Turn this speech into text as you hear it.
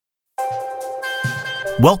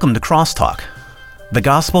Welcome to Crosstalk, the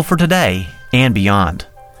gospel for today and beyond.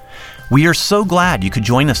 We are so glad you could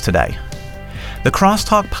join us today. The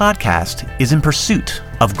Crosstalk podcast is in pursuit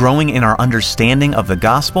of growing in our understanding of the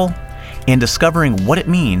gospel and discovering what it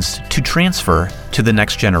means to transfer to the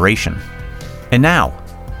next generation. And now,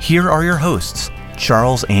 here are your hosts,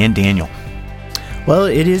 Charles and Daniel. Well,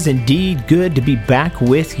 it is indeed good to be back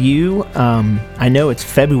with you. I know it's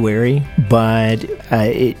February, but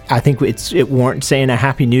I think it warrants saying a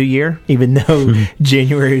Happy New Year, even though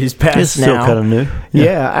January is past now. It's still kind of new.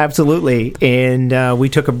 Yeah, absolutely. And we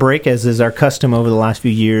took a break, as is our custom over the last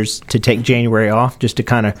few years, to take January off just to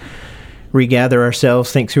kind of regather ourselves,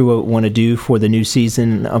 think through what we want to do for the new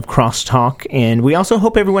season of Crosstalk. And we also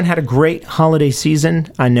hope everyone had a great holiday season.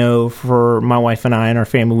 I know for my wife and I and our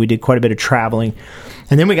family, we did quite a bit of traveling.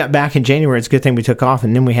 And then we got back in January. It's a good thing we took off.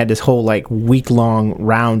 And then we had this whole week-long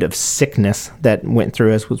round of sickness that went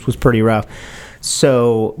through us, which was pretty rough.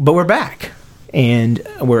 So, but we're back. And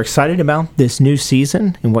we're excited about this new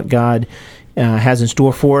season and what God has in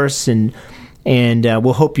store for us. And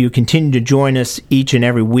we'll hope you continue to join us each and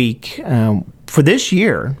every week. For this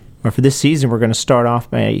year, or for this season, we're going to start off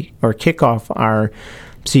kick off our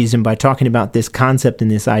season by talking about this concept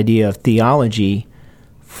and this idea of theology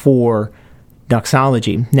for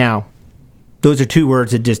doxology. Now, those are two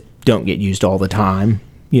words that just don't get used all the time.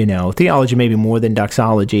 You know, theology may be more than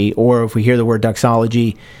doxology, or if we hear the word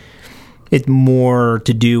doxology, it's more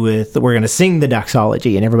to do with we're going to sing the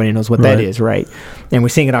doxology, and everybody knows what that is, right? And we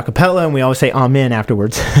sing it a cappella, and we always say amen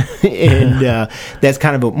afterwards. And that's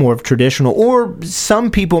kind of more of traditional. Or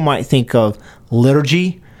some people might think of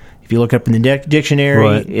liturgy. If you look up in the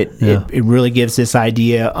dictionary, it really gives this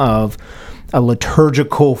idea of a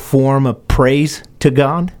liturgical form of praise to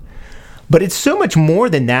God. But it's so much more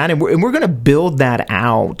than that, and we're going to build that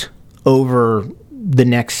out over the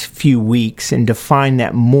next few weeks and define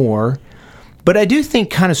that more. But I do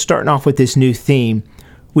think, kind of starting off with this new theme,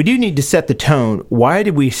 we do need to set the tone. Why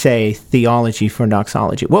did we say theology for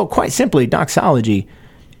doxology? Well, quite simply, doxology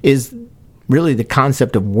is really the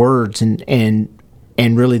concept of words and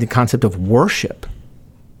really the concept of worship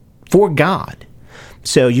for God.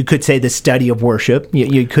 So you could say the study of worship.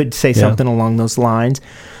 You could say something along those lines.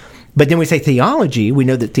 But then we say theology. We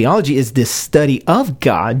know that theology is this study of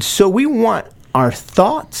God. So we want our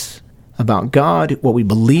thoughts about God, what we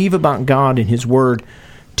believe about God and His Word,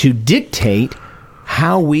 to dictate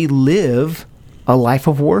how we live a life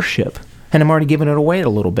of worship. And I'm already giving it away a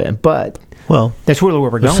little bit, but that's really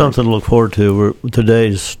where we're going. Something to look forward to.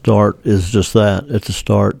 Today's start is just that. It's a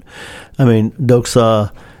start. I mean,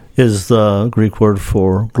 doxa is the Greek word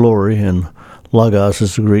for glory, and logos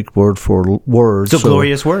is the Greek word for words. So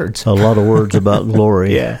glorious words. A lot of words about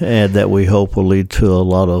glory, and that we hope will lead to a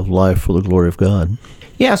lot of life for the glory of God.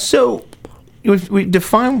 Yeah, so we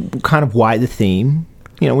define kind of why the theme.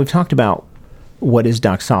 You know, we've talked about what is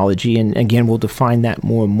doxology, and again, we'll define that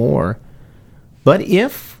more and more. But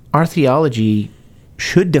if our theology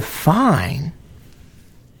should define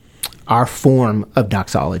our form of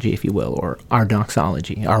doxology, if you will, or our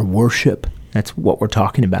doxology, our worship, that's what we're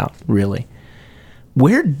talking about, really.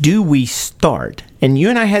 Where do we start? And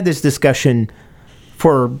you and I had this discussion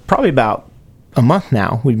for probably about a month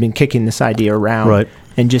now. We've been kicking this idea around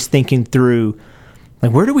and just thinking through,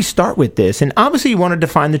 where do we start with this? And obviously you want to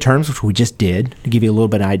define the terms, which we just did, to give you a little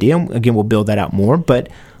bit of idea. Again, we'll build that out more. But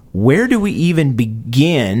where do we even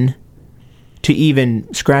begin to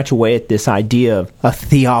even scratch away at this idea of a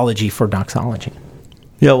theology for doxology?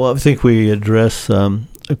 Yeah, well, I think we address a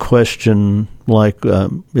question like,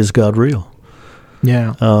 is God real?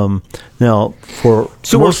 Yeah. Now,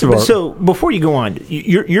 so before you go on,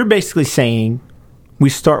 you're basically saying we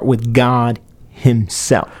start with God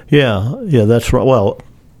Himself. Yeah, that's right. Well,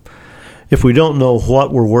 if we don't know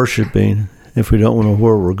what we're worshiping, if we don't know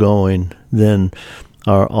where we're going, then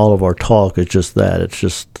all of our talk is just that. It's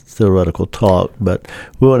just theoretical talk. But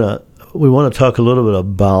we want to talk a little bit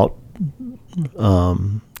about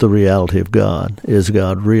the reality of God. Is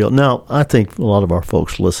God real? Now, I think a lot of our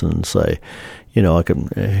folks listen and say, I can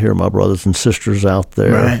hear my brothers and sisters out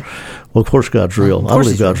there. Right. Well, of course God's real. I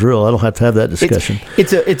believe God's real. I don't have to have that discussion.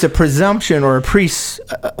 It's a presumption or a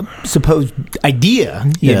presupposed idea,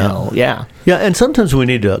 you know. Yeah. Yeah, and sometimes we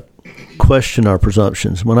need to question our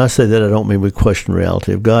presumptions. When I say that, I don't mean we question the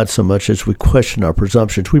reality of God so much as we question our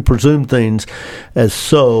presumptions. We presume things as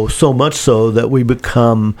so much so that we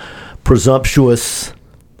become presumptuous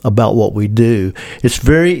about what we do. It's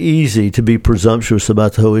very easy to be presumptuous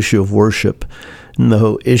about the whole issue of worship and the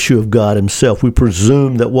whole issue of God himself. We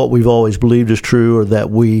presume that what we've always believed is true, or that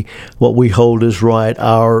what we hold is right.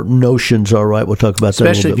 Our notions are right. We'll talk about that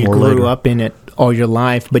a little bit more later. Especially if you grew up in it all your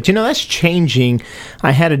life. But, that's changing.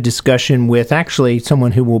 I had a discussion with actually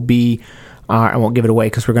someone who will be, I won't give it away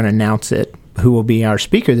because we're going to announce it, who will be our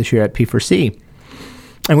speaker this year at P4C.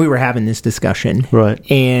 And we were having this discussion. Right.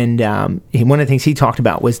 And one of the things he talked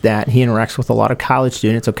about was that he interacts with a lot of college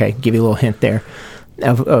students. Okay, give you a little hint there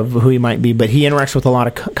of who he might be. But he interacts with a lot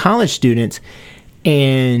of college students.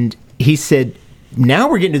 And he said, now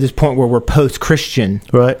we're getting to this point where we're post-Christian.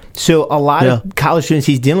 Right. So a lot of college students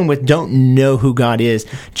he's dealing with don't know who God is.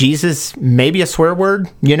 Jesus, maybe a swear word.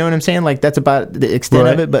 You know what I'm saying? Like, that's about the extent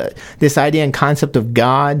of it. But this idea and concept of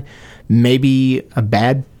God, maybe a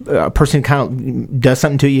bad person kind of does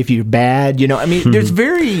something to you if you're bad. There's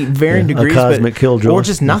very varying degrees. A cosmic killjoy. Or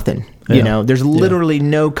just nothing. There's literally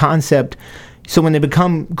no concept. So when they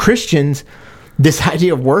become Christians, this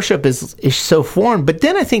idea of worship is so foreign. But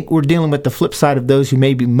then I think we're dealing with the flip side of those who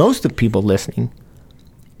maybe most of people listening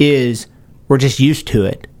is we're just used to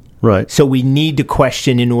it. Right. So we need to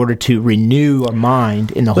question in order to renew our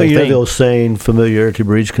mind in the whole thing. thing. The old saying, familiarity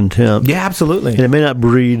breeds contempt. Yeah, absolutely. And it may not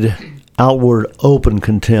breed outward open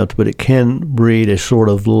contempt, but it can breed a sort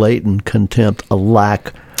of latent contempt, a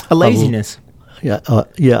laziness.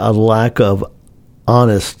 A lack of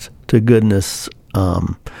honest to goodness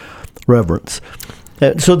reverence.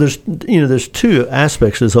 So there's two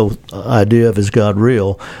aspects to this whole idea of, is God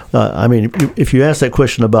real? If you ask that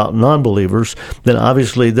question about non-believers, then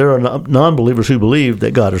obviously there are non-believers who believe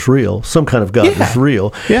that God is real. Some kind of God is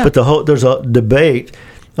real. Yeah. But there's a debate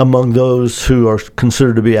among those who are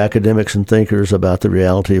considered to be academics and thinkers about the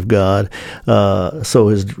reality of God. So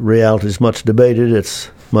his reality is much debated. It's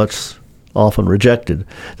much often rejected,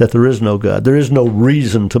 that there is no God. There is no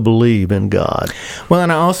reason to believe in God. Well, and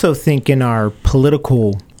I also think in our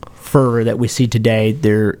political fervor that we see today,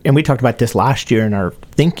 and we talked about this last year in our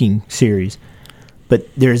thinking series, but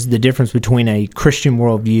there's the difference between a Christian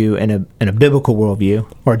worldview and a biblical worldview,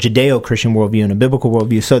 or a Judeo-Christian worldview and a biblical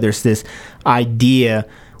worldview. So there's this idea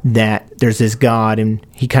that there's this God, and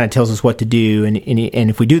he kind of tells us what to do, and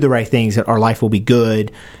if we do the right things, our life will be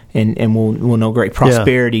good, and we'll know great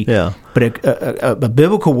prosperity. Yeah. But a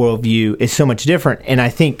biblical worldview is so much different, and I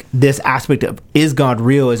think this aspect of, is God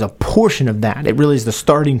real, is a portion of that. It really is the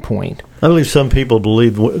starting point. I believe some people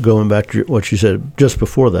believe, going back to what you said just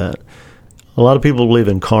before that, a lot of people believe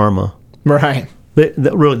in karma. Right.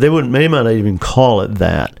 They might not even call it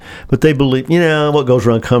that, but they believe, what goes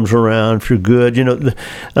around comes around. If you're good, one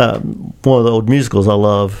of the old musicals I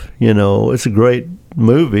love, it's a great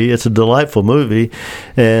movie. It's a delightful movie,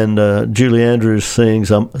 and Julie Andrews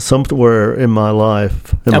sings, "Somewhere in my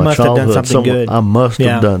life, in my childhood, I must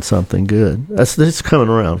have done something good." It's coming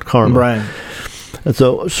around, karma. Right. And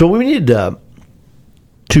so we need to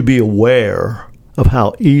be aware of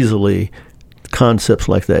how easily concepts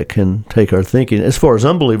like that can take our thinking as far as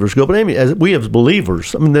unbelievers go. But as we as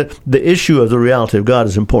believers, the issue of the reality of God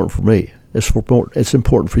is important for me. It's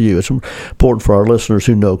important for you. It's important for our listeners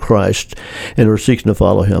who know Christ and are seeking to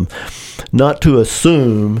follow him. Not to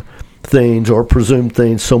assume things or presume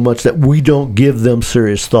things so much that we don't give them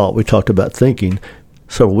serious thought. We talked about thinking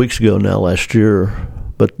several weeks ago now, last year.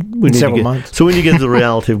 But we need months. So we need to get to the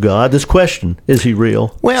reality of God. This question, is he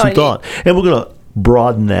real? Well, some thought. And we're going to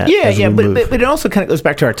broaden that. But it also kind of goes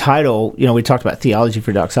back to our title. We talked about theology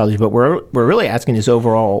for doxology, but we're really asking this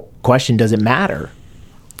overall question: does it matter?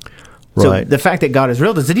 Right. So the fact that God is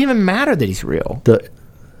real, does it even matter that he's real?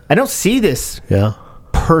 I don't see this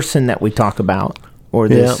person that we talk about, or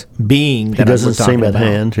this being that he doesn't seem at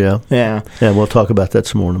hand. Yeah. We'll talk about that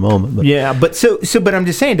some more in a moment. But. But I'm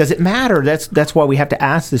just saying, does it matter? That's why we have to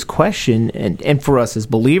ask this question, and for us as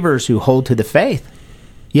believers who hold to the faith.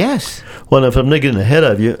 Yes. Well, if I'm not getting ahead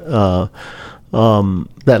of you,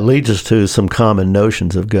 that leads us to some common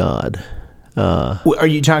notions of God. Are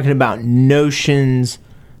you talking about notions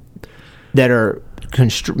that are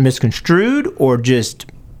misconstrued, or just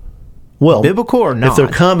biblical, or not? If they're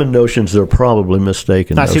common notions, they're probably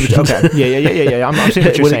mistaken notions. Okay. Yeah. I'm seeing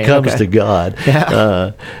what you're saying. When it comes to God,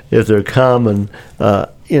 if they're common,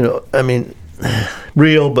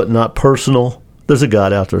 real but not personal, there's a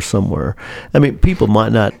God out there somewhere. People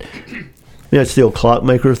might not. It's the old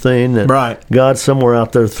clockmaker thing. That right. God's somewhere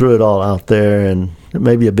out there, threw it all out there, and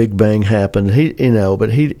maybe a big bang happened.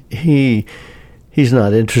 But he's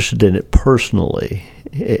not interested in it personally.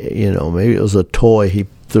 Maybe it was a toy he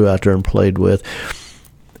threw out there and played with.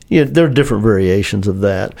 There are different variations of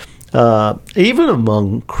that. even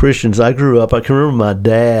among Christians, I grew up, I can remember my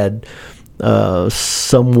dad,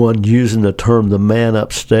 someone using the term "the man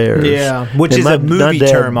upstairs," which is a movie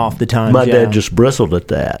term off the time. My dad just bristled at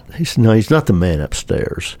that. He said, "No, he's not the man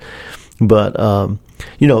upstairs," but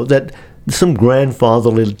that some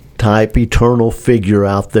grandfatherly type eternal figure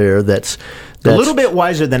out there that's a little bit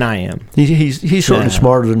wiser than I am. He's certainly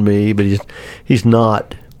smarter than me, but he's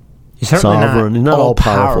not. He's sovereign. He's not all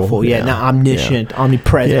powerful. Not omniscient,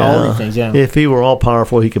 omnipresent, all these things. Yeah. If he were all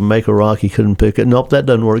powerful, he could make a rock. He couldn't pick it. Nope, that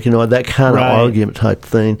doesn't work. That kind of argument type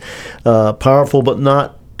thing. Powerful, but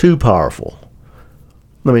not too powerful.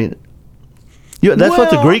 I mean, that's what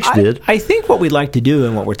the Greeks did. I think what we'd like to do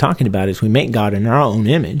and what we're talking about is we make God in our own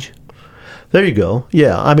image. There you go.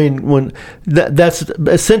 Yeah, I mean, when that's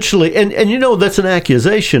essentially, and that's an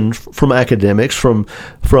accusation from academics, from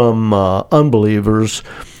unbelievers,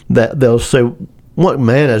 that they'll say what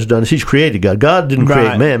man has done is he's created God. God didn't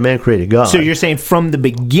create man; man created God. So you're saying from the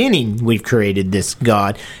beginning we've created this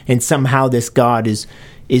God, and somehow this God is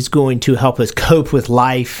going to help us cope with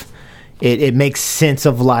life. It makes sense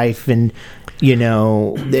of life, and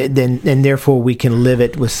then therefore we can live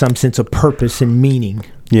it with some sense of purpose and meaning.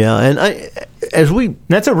 Yeah, and if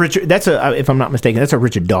I'm not mistaken, that's a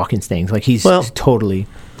Richard Dawkins thing. Like he's totally.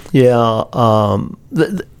 Yeah,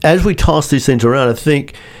 as we toss these things around, I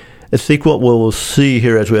think what we'll see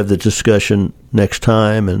here as we have the discussion next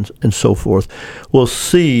time and so forth, we'll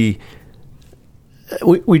see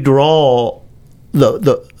we draw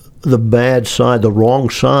the bad side, the wrong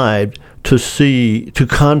side, to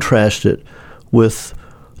contrast it with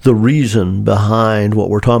the reason behind what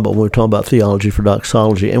we're talking about when we're talking about theology for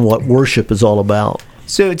doxology and what worship is all about.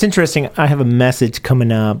 So it's interesting. I have a message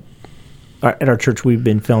coming up at our church. We've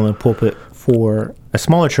been filling a pulpit for a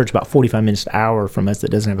smaller church about 45 minutes to an hour from us that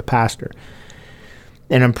doesn't have a pastor.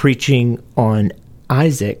 And I'm preaching on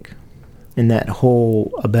Isaac and that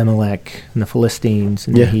whole Abimelech and the Philistines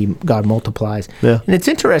and God multiplies. Yeah. And it's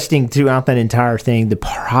interesting throughout that entire thing, the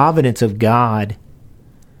providence of God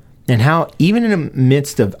and how even in the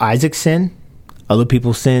midst of Isaac's sin, other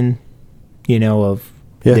people's sin, of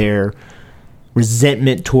their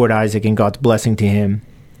resentment toward Isaac and God's blessing to him,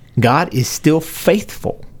 God is still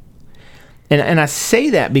faithful. And I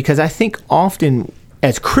say that because I think often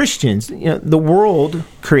as Christians, the world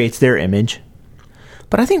creates their image.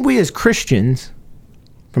 But I think we as Christians,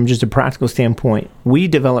 from just a practical standpoint, we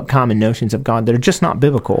develop common notions of God that are just not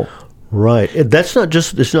biblical. Right. It's not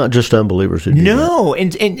just unbelievers who do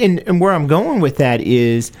that. And where I'm going with that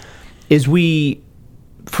is we,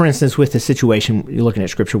 for instance, with the situation, you're looking at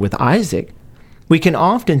Scripture with Isaac, we can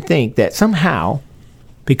often think that somehow,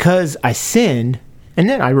 because I sinned, and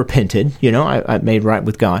then I repented, I made right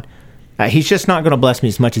with God, he's just not going to bless me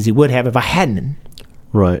as much as he would have if I hadn't.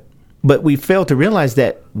 Right. But we fail to realize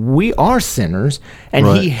that we are sinners, and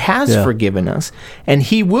he has forgiven us, and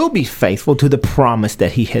he will be faithful to the promise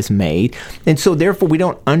that he has made. And so therefore we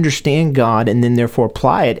don't understand God and then therefore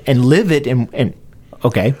apply it and live it and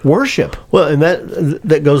worship. Well, and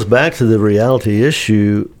that goes back to the reality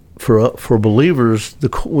issue for believers.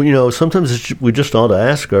 Sometimes we just ought to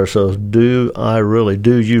ask ourselves, do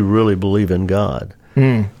you really believe in God?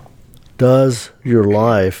 Does your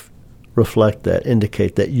life reflect that,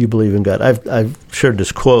 indicate that you believe in God? I've shared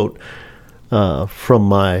this quote from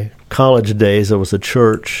my college days. There was a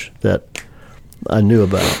church that I knew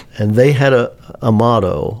about, and they had a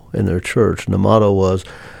motto in their church, and the motto was,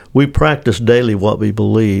 "We practice daily what we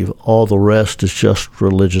believe, all the rest is just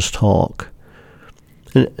religious talk."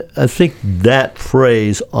 And I think that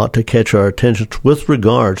phrase ought to catch our attention with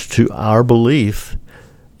regards to our belief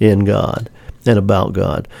in God and about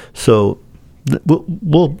God. So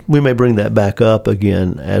we may bring that back up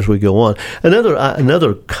again as we go on.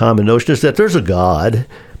 Another common notion is that there's a God,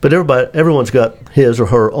 but everyone's got his or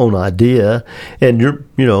her own idea, and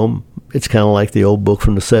it's kind of like the old book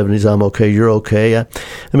from the 70s. I'm okay, you're okay. I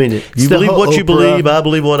mean, you believe what you believe. I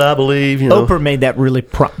believe what I believe. Oprah made that really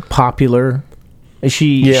popular.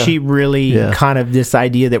 She really kind of this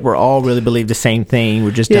idea that we're all really believe the same thing.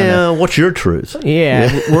 We're just what's your truth?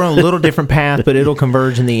 We're on a little different path, but it'll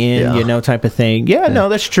converge in the end, type of thing. No,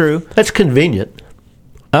 that's true. That's convenient.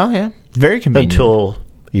 Oh yeah, very convenient until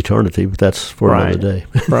eternity, but that's for another day.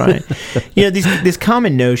 Right. This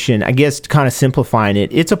common notion, I guess, kind of simplifying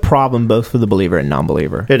it, it's a problem both for the believer and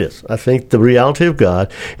non-believer. It is. I think the reality of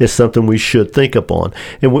God is something we should think upon,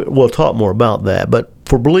 and we'll talk more about that. But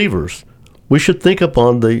for believers, we should think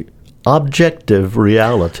upon the objective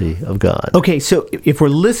reality of God. Okay, so if we're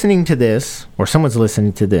listening to this, or someone's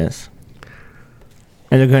listening to this,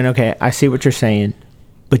 and they're going, okay, I see what you're saying,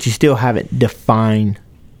 but you still haven't defined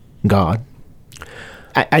God.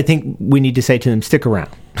 I think we need to say to them, stick around.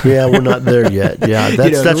 Yeah, we're not there yet. Yeah,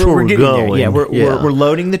 that's where we're going. There. Yeah, we're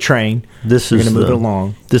loading the train. We're going to move it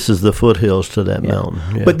along. This is the foothills to that mountain.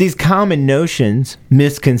 Yeah. But these common notions,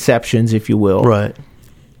 misconceptions, if you will, right,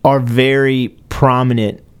 are very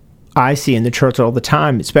prominent. I see in the church all the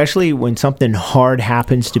time, especially when something hard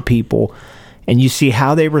happens to people, and you see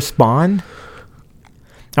how they respond.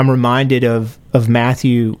 I'm reminded of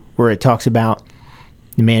Matthew, where it talks about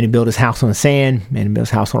the man who built his house on the sand, the man who built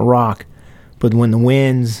his house on a rock. But when the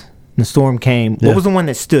winds and the storm came, what was the one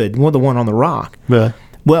that stood? Well, the one on the rock. Yeah.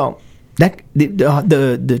 Well,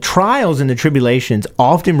 the trials and the tribulations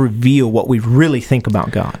often reveal what we really think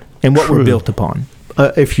about God and what we're built upon.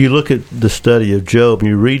 If you look at the study of Job and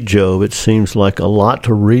you read Job, it seems like a lot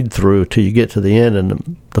to read through till you get to the end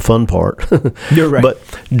and the fun part. You're right. But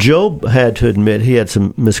Job had to admit he had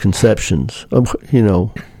some misconceptions,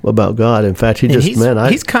 about God. In fact,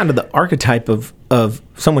 he's kind of the archetype of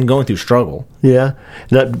someone going through struggle. Yeah,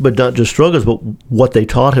 but not just struggles, but what they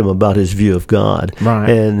taught him about his view of God. Right.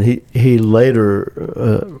 And he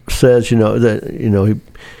later says,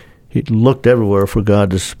 he looked everywhere for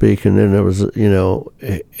God to speak, and then there was,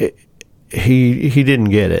 he didn't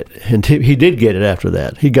get it, and he did get it after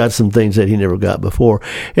that. He got some things that he never got before.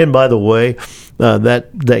 And by the way,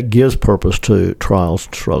 that gives purpose to trials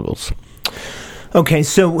and struggles. Okay,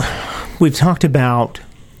 so we've talked about,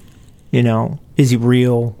 is he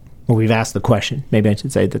real? Well, we've asked the question. Maybe I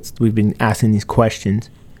should say that we've been asking these questions.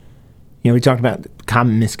 We talked about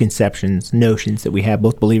common misconceptions, notions that we have,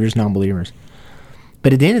 both believers and non-believers.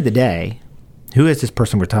 But at the end of the day, who is this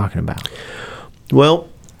person we're talking about? Well,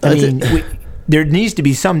 there needs to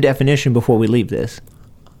be some definition before we leave this.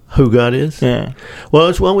 Who God is? Yeah.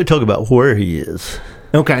 Well, why don't we talk about where He is?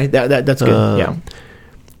 Okay, that's good.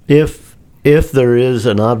 Yeah. If there is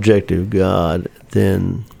an objective God,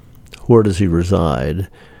 then where does He reside?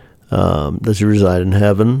 Does He reside in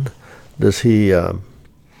heaven? Does He?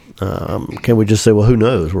 Can we just say, well, who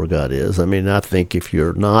knows where God is? I mean, I think if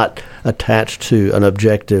you're not attached to an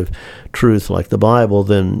objective truth like the Bible,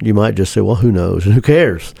 then you might just say, well, who knows and who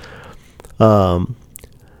cares?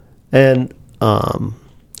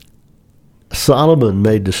 Solomon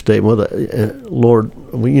made the statement, Lord,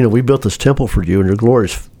 we built this temple for you, and your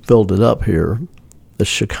glory's filled it up here. The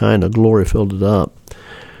Shekinah glory filled it up,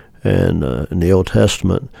 and in the Old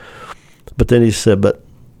Testament. But then he said, but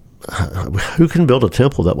who can build a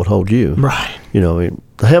temple that would hold you? Right.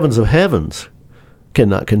 The heavens of heavens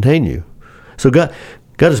cannot contain you. So God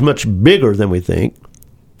is much bigger than we think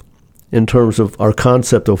in terms of our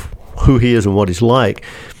concept of who He is and what He's like.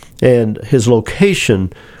 And His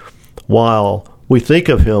location, while we think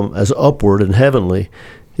of Him as upward and heavenly,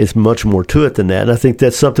 is much more to it than that. And I think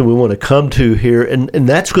that's something we want to come to here. And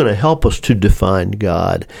that's going to help us to define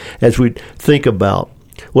God as we think about,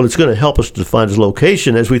 well, it's going to help us to define His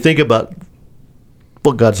location as we think about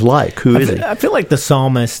what God's like. Who is He? I feel like the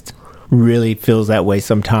psalmist really feels that way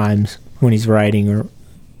sometimes when he's writing,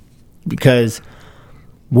 because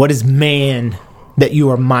what is man that you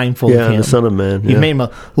are mindful of him? Yeah, the Son of Man. You made him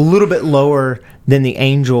a little bit lower than the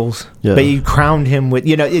angels, but you crowned him with,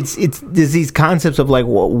 it's there's these concepts of like,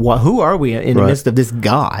 who are we in the midst of this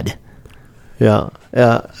God? Yeah.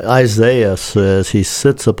 Isaiah says He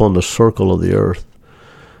sits upon the circle of the earth.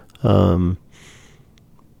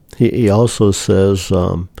 He also says,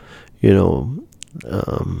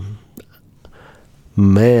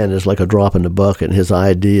 man is like a drop in the bucket, and his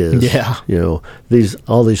ideas. Yeah.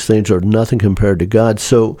 All these things are nothing compared to God.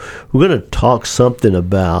 So we're going to talk something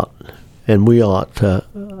about, and we want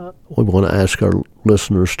to ask our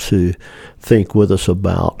listeners to think with us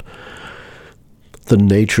about the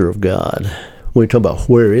nature of God. When we talk about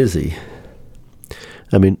where is He,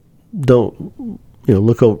 I mean, don't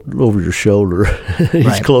look over your shoulder.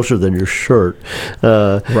 He's closer than your shirt.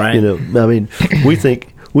 Right. I mean, we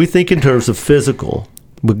think in terms of physical,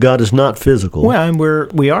 but God is not physical. Well, and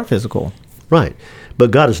we are physical. Right.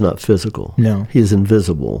 But God is not physical. No. He is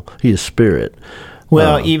invisible. He is spirit.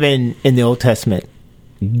 Well, even in the Old Testament,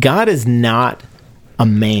 God is not a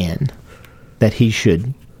man that He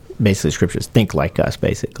should, basically, Scriptures, think like us,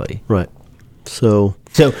 basically. Right. So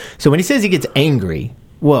when He says He gets angry,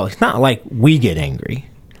 well, it's not like we get angry.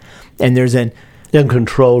 And there's an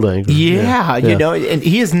uncontrolled anger. Yeah, and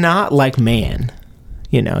He is not like man.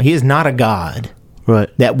 He is not a God. Right.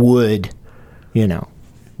 That would,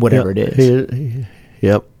 whatever it is.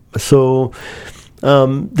 Yep. So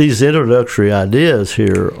these introductory ideas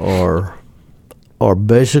here are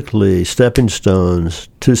basically stepping stones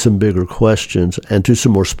to some bigger questions and to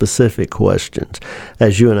some more specific questions.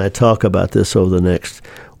 As you and I talk about this over the next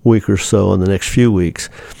week or so, in the next few weeks,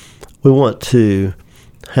 we want to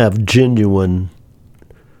have genuine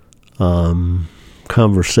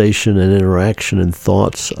conversation and interaction and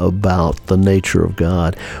thoughts about the nature of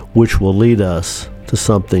God, which will lead us to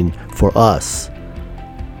something for us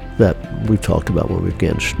that we've talked about when we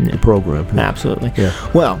began the program. Absolutely. Yeah.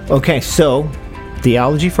 Well, okay, so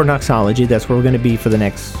theology for doxology, that's where we're going to be for the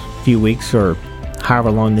next few weeks or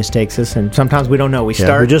however long this takes us. And sometimes we don't know. We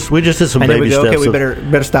start. We just did some and then baby we go, steps. okay, we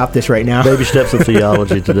better stop this right now. Baby steps of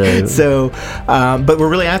theology today. So, but we're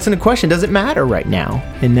really asking the question, does it matter right now?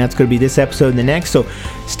 And that's going to be this episode and the next. So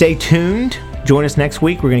stay tuned. Join us next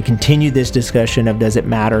week. We're going to continue this discussion of does it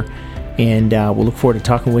matter? And we'll look forward to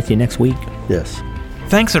talking with you next week. Yes.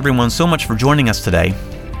 Thanks everyone so much for joining us today.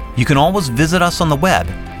 You can always visit us on the web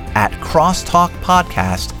at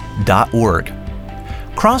crosstalkpodcast.org.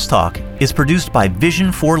 Crosstalk is produced by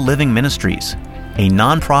Vision for Living Ministries, a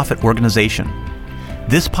nonprofit organization.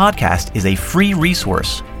 This podcast is a free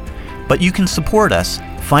resource, but you can support us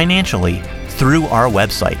financially through our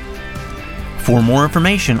website. For more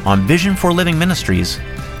information on Vision for Living Ministries,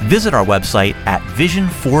 visit our website at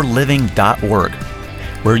visionforliving.org,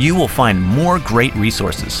 where you will find more great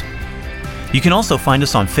resources. You can also find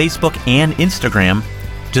us on Facebook and Instagram.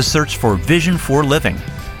 Just search for Vision for Living,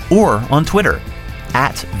 or on Twitter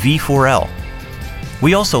at V4L.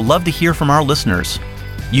 We also love to hear from our listeners.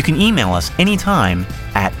 You can email us anytime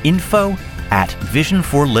at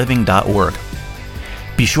info@visionforliving.org.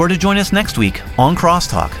 Be sure to join us next week on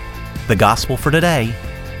Crosstalk, the gospel for today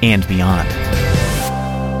and beyond.